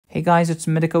Hey guys, it's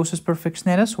Medicosis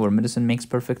Perfectionalis, where medicine makes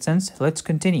perfect sense. Let's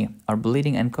continue our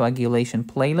bleeding and coagulation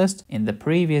playlist. In the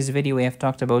previous video, we have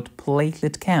talked about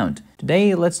platelet count.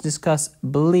 Today, let's discuss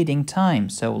bleeding time,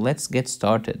 so let's get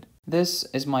started. This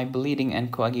is my bleeding and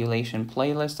coagulation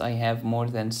playlist. I have more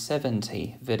than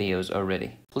 70 videos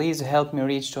already. Please help me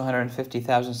reach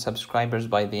 250,000 subscribers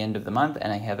by the end of the month,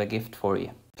 and I have a gift for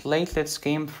you. Platelets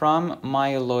came from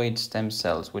myeloid stem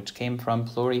cells, which came from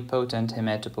pluripotent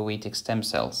hematopoietic stem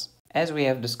cells. As we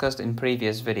have discussed in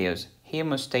previous videos,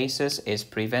 hemostasis is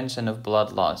prevention of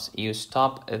blood loss. You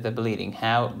stop the bleeding.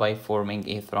 How? By forming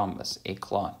a thrombus, a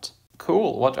clot.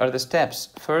 Cool, what are the steps?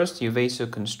 First, you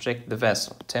vasoconstrict the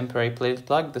vessel. Temporary platelet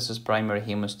plug, this is primary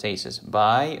hemostasis,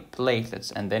 by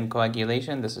platelets. And then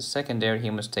coagulation, this is secondary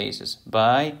hemostasis,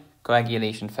 by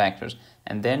coagulation factors.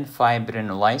 And then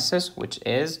fibrinolysis, which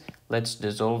is, let's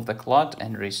dissolve the clot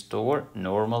and restore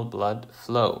normal blood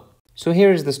flow. So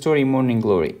here is the story Morning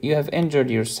Glory. You have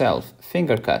injured yourself,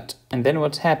 finger cut, and then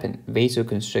what's happened?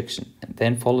 Vasoconstriction, and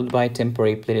then followed by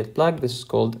temporary platelet plug. This is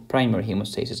called primary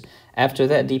hemostasis. After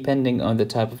that, depending on the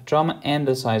type of trauma and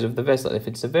the size of the vessel, if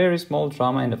it's a very small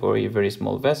trauma and a very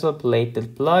small vessel,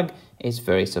 platelet plug is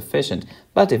very sufficient.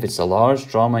 But if it's a large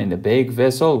trauma in a big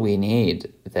vessel, we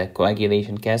need the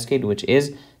coagulation cascade, which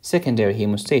is secondary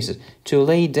hemostasis. To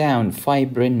lay down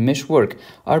fibrin meshwork,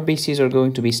 RBCs are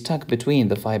going to be stuck between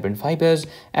the fibrin fibers.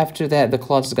 After that, the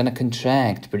clot is going to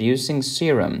contract, producing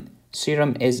serum.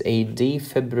 Serum is a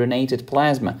defibrinated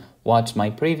plasma. Watch my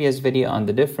previous video on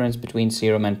the difference between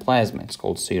serum and plasma. It's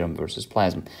called serum versus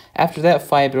plasma. After that,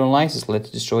 fibrinolysis. Let's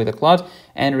destroy the clot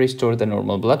and restore the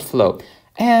normal blood flow.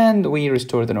 And we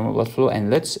restore the normal blood flow, and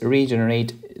let's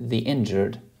regenerate the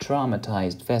injured,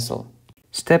 traumatized vessel.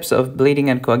 Steps of bleeding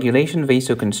and coagulation: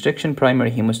 vasoconstriction,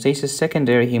 primary hemostasis,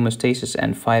 secondary hemostasis,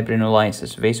 and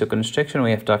fibrinolysis. Vasoconstriction,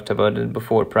 we have talked about it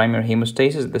before. Primary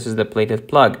hemostasis, this is the platelet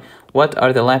plug. What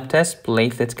are the lab tests?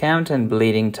 Platelet count and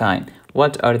bleeding time.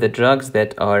 What are the drugs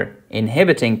that are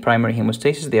inhibiting primary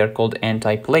hemostasis? They are called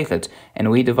antiplatelets, and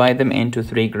we divide them into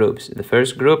three groups. The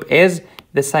first group is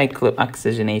the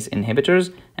cyclooxygenase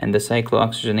inhibitors, and the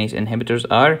cyclooxygenase inhibitors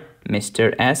are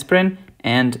Mr. Aspirin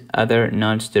and other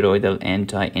non-steroidal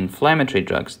anti-inflammatory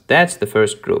drugs. That's the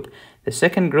first group. The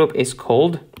second group is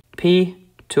called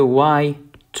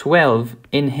P2Y12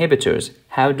 inhibitors.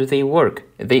 How do they work?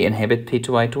 They inhibit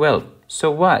P2Y12.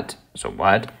 So what?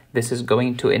 This is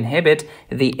going to inhibit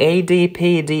the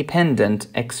ADP-dependent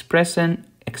expression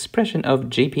of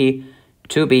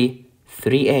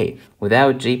GP2B3A.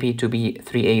 Without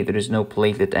GP2B3A, there is no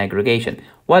platelet aggregation.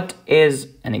 What is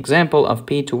an example of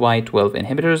P2Y12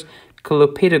 inhibitors?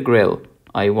 Clopidogrel.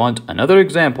 I want another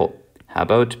example. How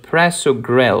about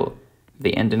prasugrel?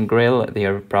 The end in grel, they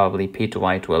are probably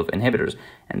P2Y12 inhibitors.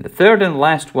 And the third and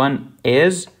last one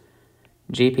is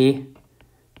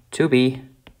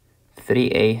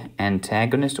GP2B3A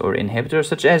antagonist or inhibitor,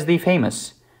 such as the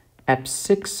famous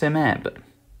apixaban.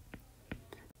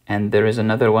 And there is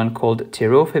another one called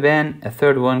tirofiban, a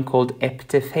third one called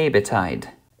eptifibatide.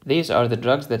 These are the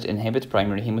drugs that inhibit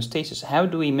primary hemostasis. How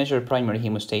do we measure primary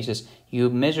hemostasis?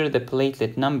 You measure the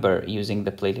platelet number using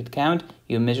the platelet count.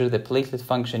 You measure the platelet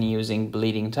function using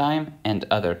bleeding time and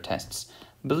other tests.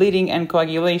 Bleeding and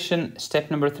coagulation, step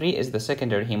number 3 is the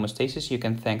secondary hemostasis. You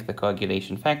can thank the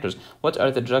coagulation factors. What are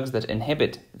the drugs that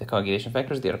inhibit the coagulation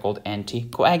factors? They are called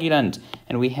anticoagulant.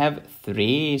 And we have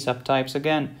 3 subtypes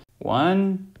again.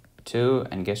 1, 2,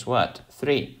 and guess what?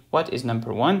 3. What is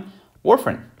number 1?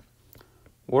 Warfarin.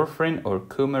 Warfarin or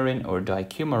coumarin or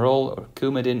dicumarol or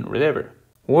coumadin, whatever.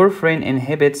 Warfarin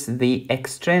inhibits the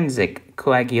extrinsic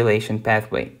coagulation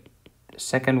pathway. The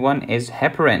second one is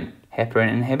heparin. Heparin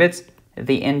inhibits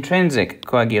the intrinsic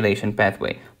coagulation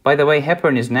pathway. By the way,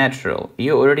 heparin is natural.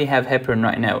 You already have heparin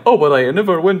right now. Oh, but I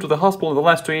never went to the hospital in the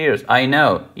last 2 years. I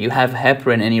know. You have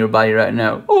heparin in your body right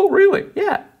now. Oh, really?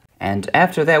 Yeah. And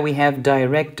after that, we have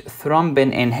direct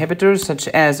thrombin inhibitors, such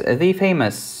as the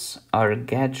famous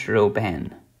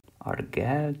argatroban. Look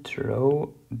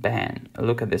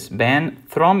at this.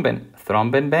 Thrombin.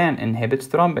 Thrombin ban inhibits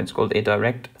thrombin. It's called a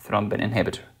direct thrombin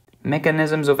inhibitor.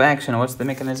 Mechanisms of action. What's the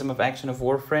mechanism of action of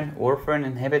warfarin? Warfarin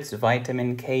inhibits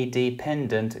vitamin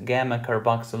K-dependent gamma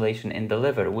carboxylation in the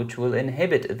liver, which will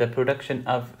inhibit the production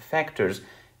of factors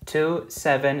 2,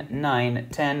 7, 9,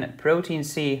 10, protein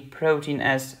C, protein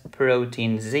S,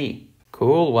 protein Z.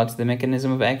 Cool. What's the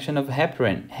mechanism of action of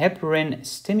heparin? Heparin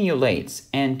stimulates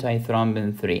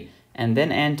antithrombin 3. And then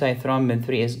antithrombin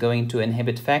 3 is going to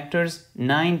inhibit factors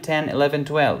 9, 10, 11,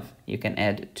 12. You can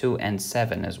add 2 and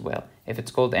 7 as well. If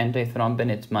it's called antithrombin,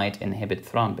 it might inhibit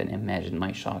thrombin. Imagine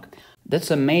my shock. That's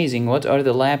amazing. What are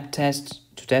the lab tests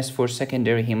to test for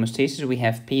secondary hemostasis? We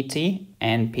have PT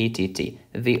and PTT.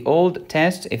 The old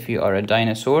test, if you are a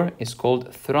dinosaur, is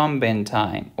called thrombin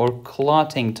time or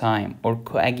clotting time or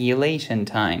coagulation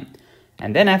time.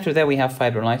 And then after that we have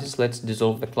fibrinolysis. Let's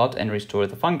dissolve the clot and restore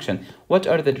the function. What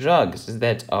are the drugs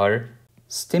that are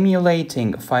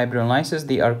stimulating fibrinolysis?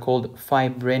 They are called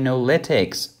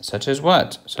fibrinolytics. Such as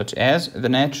what? Such as the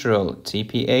natural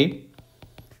TPA,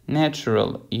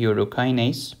 natural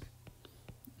urokinase,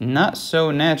 not so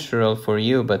natural for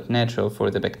you but natural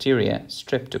for the bacteria,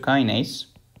 streptokinase,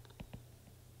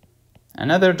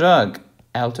 another drug,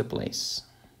 alteplase,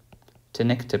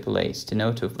 tenecteplase,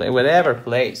 tenotoflase, whatever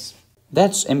place.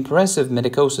 That's impressive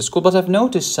medicosis school, but I've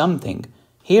noticed something.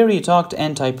 Here you talked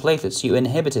antiplatelets, you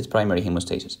inhibited primary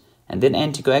hemostasis. And then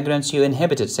anticoagulants, you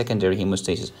inhibited secondary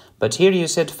hemostasis. But here you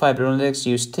said fibrinolytics,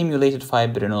 you stimulated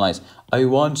fibrinolysis. I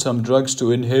want some drugs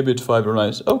to inhibit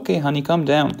fibrinolysis. Okay, honey, calm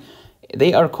down.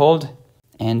 They are called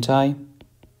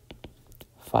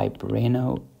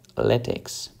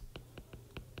anti-fibrinolytics,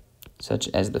 such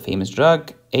as the famous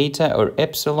drug eta or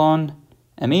epsilon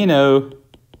amino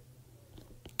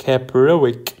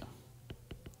caproic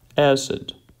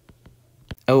acid.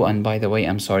 Oh, and by the way,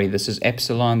 I'm sorry, this is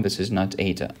epsilon, this is not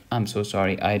eta. I'm so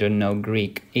sorry, I don't know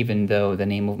Greek, even though the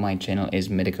name of my channel is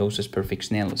Medicosis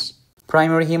Perfectionalis.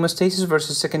 Primary hemostasis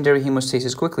versus secondary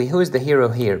hemostasis. Quickly, who is the hero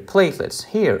here? Platelets.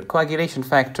 Here, coagulation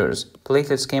factors.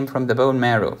 Platelets came from the bone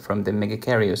marrow, from the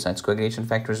megakaryocytes. Coagulation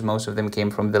factors, most of them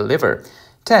came from the liver.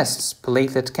 Tests,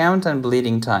 platelet count and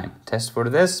bleeding time. Tests for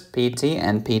this, PT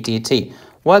and PTT.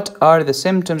 What are the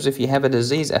symptoms if you have a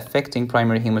disease affecting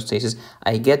primary hemostasis?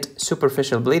 I get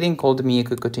superficial bleeding called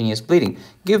mucocutaneous bleeding.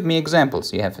 Give me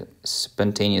examples. You have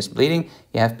spontaneous bleeding,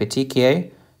 you have petechiae,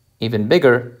 even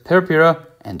bigger, purpura,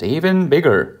 and even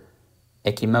bigger,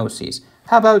 ecchymosis.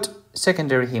 How about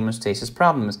secondary hemostasis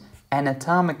problems?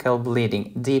 Anatomical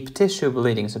bleeding, deep tissue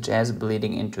bleeding, such as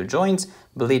bleeding into joints,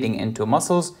 bleeding into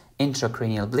muscles,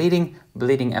 intracranial bleeding,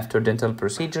 bleeding after dental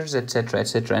procedures, etc.,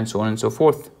 etc., and so on and so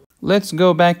forth. Let's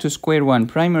go back to square one.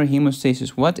 Primary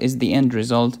hemostasis, what is the end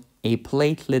result? A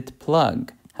platelet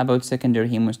plug. How about secondary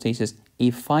hemostasis?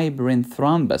 A fibrin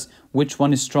thrombus. Which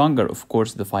one is stronger? Of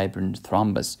course, the fibrin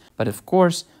thrombus. But of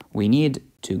course, we need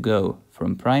to go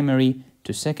from primary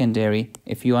to secondary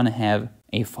if you want to have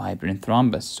a fibrin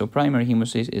thrombus. So primary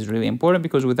hemostasis is really important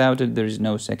because without it, there is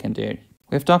no secondary.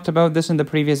 We've talked about this in the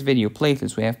previous video.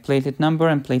 Platelets. We have platelet number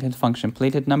and platelet function.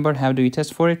 Platelet number, how do you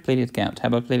test for it? Platelet count. How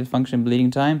about platelet function,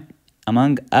 bleeding time?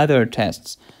 Among other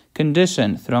tests.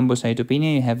 Condition,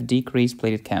 thrombocytopenia, you have decreased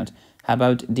platelet count. How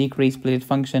about decreased platelet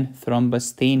function?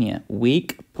 Thrombasthenia,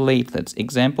 weak platelets.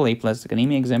 Example, aplastic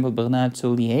anemia. Example,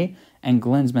 Bernard-Soulier and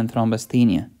Glanzmann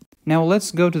thrombasthenia. Now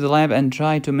let's go to the lab and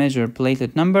try to measure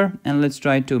platelet number, and let's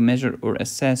try to measure or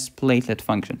assess platelet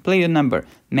function. Platelet number,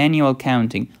 manual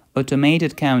counting,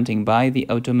 automated counting by the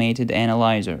automated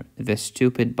analyzer, the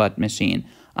stupid butt machine.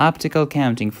 Optical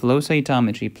counting, flow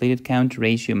cytometry, platelet count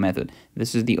ratio method.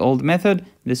 This is the old method,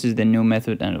 this is the new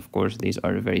method, and of course these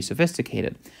are very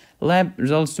sophisticated. Lab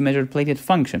results to measure platelet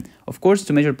function. Of course,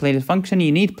 to measure platelet function,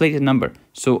 you need platelet number.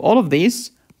 So all of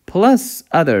these, plus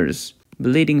others.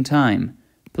 Bleeding time,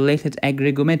 platelet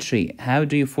aggregometry. How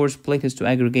do you force platelets to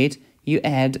aggregate? You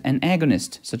add an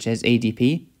agonist, such as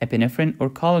ADP, epinephrine, or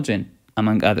collagen,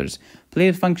 among others.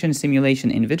 Platelet function simulation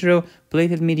in vitro,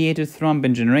 platelet-mediated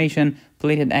thrombin generation,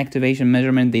 platelet activation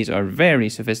measurement. These are very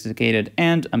sophisticated,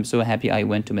 and I'm so happy I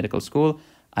went to medical school.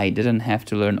 I didn't have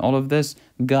to learn all of this.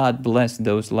 God bless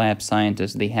those lab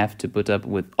scientists. They have to put up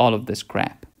with all of this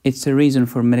crap. It's a reason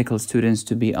for medical students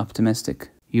to be optimistic.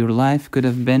 Your life could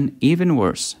have been even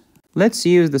worse. Let's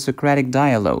use the Socratic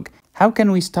dialogue. How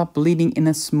can we stop bleeding in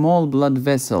a small blood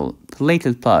vessel?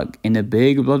 Platelet plug. In a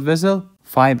big blood vessel?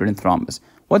 Fibrin thrombus.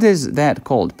 What is that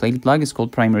called? Platelet plug is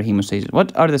called primary hemostasis.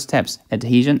 What are the steps?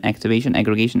 Adhesion, activation,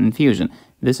 aggregation, and fusion.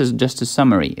 This is just a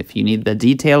summary. If you need the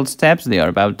detailed steps, there are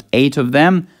about 8 of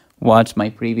them. Watch my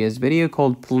previous video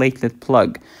called Platelet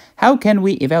Plug. How can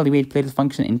we evaluate platelet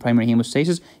function in primary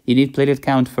hemostasis? You need platelet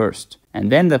count first,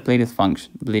 and then the platelet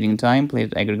function, bleeding time,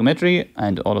 platelet aggregometry,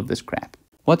 and all of this crap.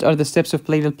 What are the steps of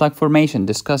platelet plug formation?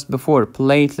 Discussed before.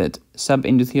 Platelet,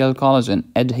 subendothelial collagen,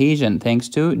 adhesion thanks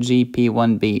to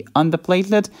GP1B on the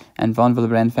platelet and von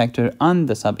Willebrand factor on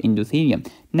the subendothelium.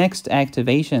 Next,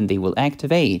 activation. They will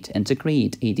activate and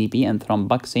secrete ADP and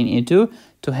thromboxane A2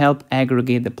 to help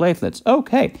aggregate the platelets.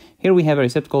 Okay, here we have a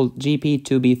receptor called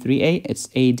GP2B3A. It's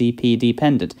ADP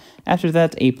dependent. After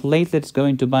that, a platelet is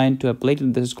going to bind to a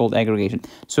platelet. This is called aggregation.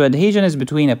 So adhesion is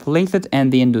between a platelet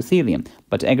and the endothelium,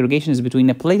 but aggregation is between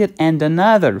a platelet and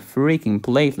another freaking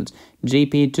platelet.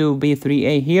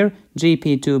 GP2B3A here,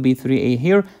 GP2B3A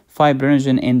here,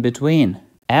 fibrinogen in between.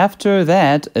 After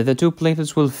that, the two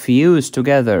platelets will fuse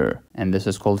together, and this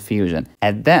is called fusion.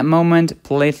 At that moment,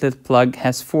 platelet plug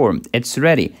has formed. It's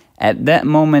ready. At that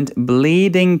moment,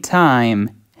 bleeding time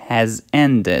has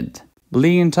ended.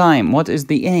 Bleeding time, what is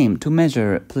the aim? To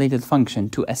measure platelet function,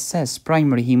 to assess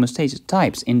primary hemostasis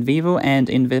types in vivo and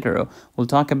in vitro. We'll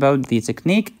talk about the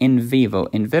technique in vivo.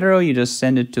 In vitro, you just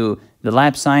send it to the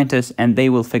lab scientists and they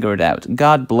will figure it out.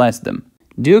 God bless them.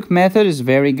 Duke method is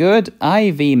very good.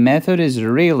 IV method is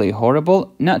really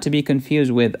horrible, not to be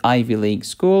confused with Ivy League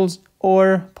schools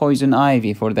or poison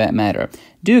ivy for that matter.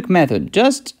 Duke method,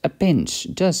 just a pinch,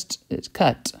 just a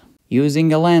cut.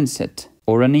 Using a lancet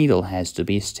or a needle has to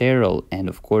be sterile, and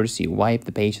of course you wipe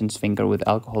the patient's finger with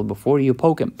alcohol before you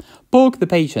poke him. Poke the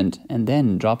patient and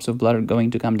then drops of blood are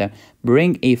going to come down.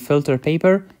 Bring a filter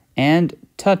paper and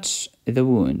touch the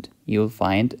wound. You'll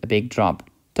find a big drop.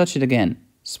 Touch it again,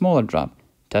 smaller drop.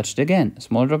 Touch it again,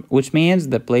 smaller drop, which means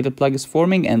the platelet plug is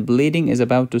forming and bleeding is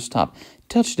about to stop.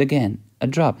 Touch it again, a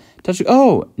drop. Touch it.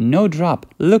 Oh, no drop.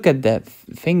 Look at the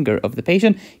finger of the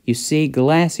patient. You see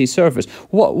glassy surface.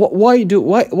 Why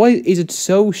is it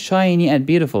so shiny and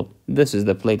beautiful? This is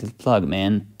the platelet plug,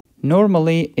 man.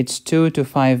 Normally, it's 2 to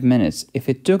 5 minutes. If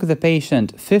it took the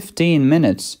patient 15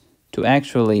 minutes to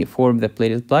actually form the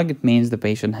platelet plug, it means the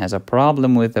patient has a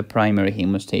problem with the primary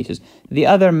hemostasis. The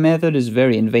other method is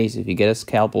very invasive. You get a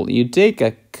scalpel. You take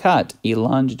a cut, a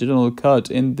longitudinal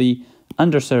cut in the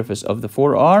undersurface of the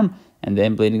forearm, and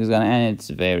then bleeding is gonna end. It's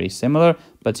very similar,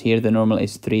 but here the normal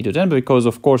is 3 to 10 because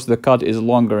of course the cut is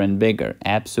longer and bigger.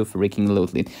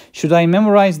 Abso-freaking-lutely. Should I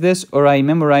memorize this or I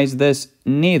memorize this?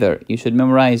 Neither. You should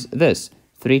memorize this.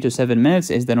 3 to 7 minutes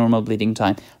is the normal bleeding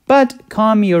time. But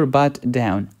calm your butt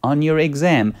down. On your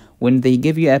exam, when they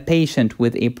give you a patient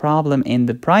with a problem in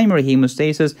the primary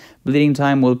hemostasis, bleeding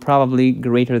time will probably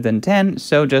greater than 10,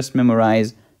 so just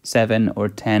memorize 7 or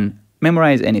 10.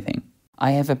 Memorize anything.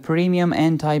 I have a premium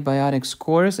antibiotics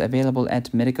course available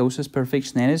at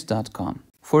medicosisperfectionalis.com.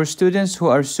 For students who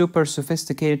are super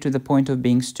sophisticated to the point of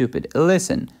being stupid,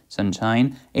 listen,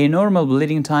 sunshine, a normal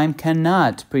bleeding time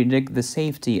cannot predict the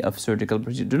safety of surgical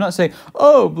procedure. Do not say,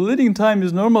 oh, bleeding time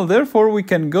is normal, therefore we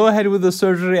can go ahead with the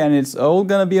surgery and it's all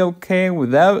gonna be okay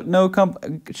without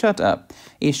shut up.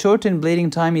 A shortened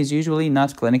bleeding time is usually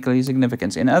not clinically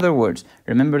significant. In other words,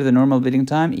 remember the normal bleeding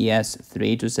time? Yes,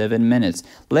 3 to 7 minutes.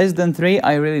 Less than 3,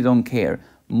 I really don't care.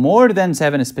 More than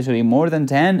 7, especially more than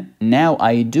 10, now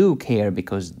I do care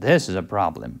because this is a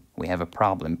problem. We have a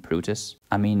problem, Brutus.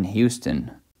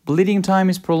 Houston. Bleeding time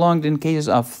is prolonged in cases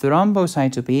of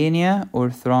thrombocytopenia or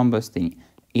thrombocytopenia.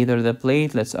 Either the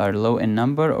platelets are low in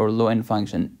number or low in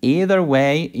function. Either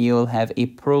way, you'll have a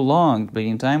prolonged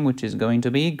bleeding time, which is going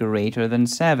to be greater than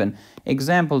 7.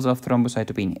 Examples of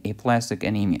thrombocytopenia: aplastic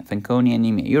anemia, Fanconi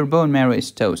anemia, your bone marrow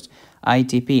is toast,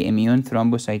 ITP, immune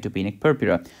thrombocytopenic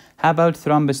purpura. How about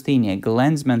thrombocythemia,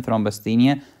 Glanzmann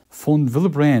thrombocythemia, von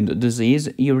Willebrand disease,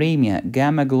 uremia,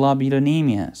 gamma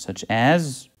globulinemia, such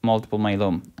as multiple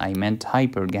myeloma. I meant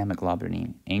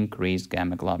hypergammaglobulinemia, increased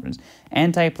gamma globulins.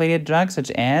 Antiplatelet drugs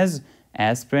such as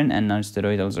aspirin and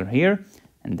nonsteroidals are here.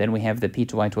 And then we have the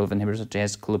P2Y12 inhibitors such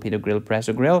as clopidogrel,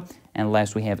 prasugrel. And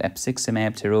last we have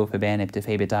epsiximab, tirofiban,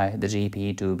 eptifibatide, the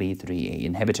GP2B3A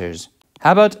inhibitors.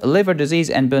 How about liver disease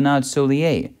and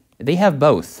Bernard-Soulier? They have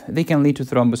both. They can lead to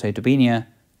thrombocytopenia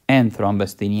and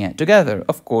thrombocythemia. Together,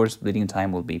 of course, bleeding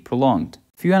time will be prolonged.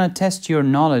 If you want to test your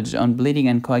knowledge on bleeding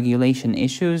and coagulation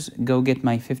issues, go get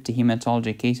my 50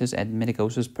 hematology cases at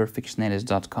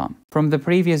medicosisperfectionalis.com. From the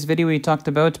previous video we talked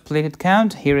about platelet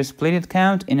count. Here is platelet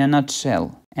count in a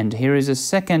nutshell. And here is a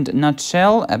second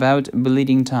nutshell about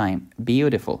bleeding time.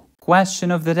 Beautiful. Question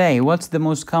of the day. What's the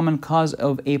most common cause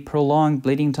of a prolonged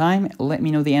bleeding time? Let me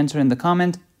know the answer in the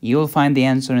comment. You'll find the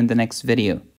answer in the next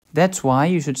video. That's why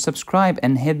you should subscribe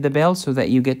and hit the bell so that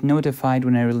you get notified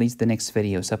when I release the next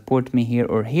video. Support me here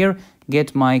or here.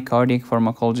 Get my cardiac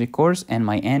pharmacology course and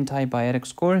my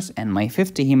antibiotics course and my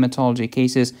 50 hematology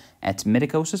cases at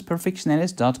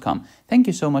medicosisperfectionalis.com. Thank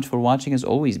you so much for watching. As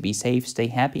always, be safe, stay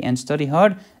happy, and study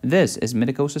hard. This is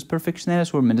Medicosis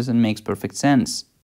Perfectionalis, where medicine makes perfect sense.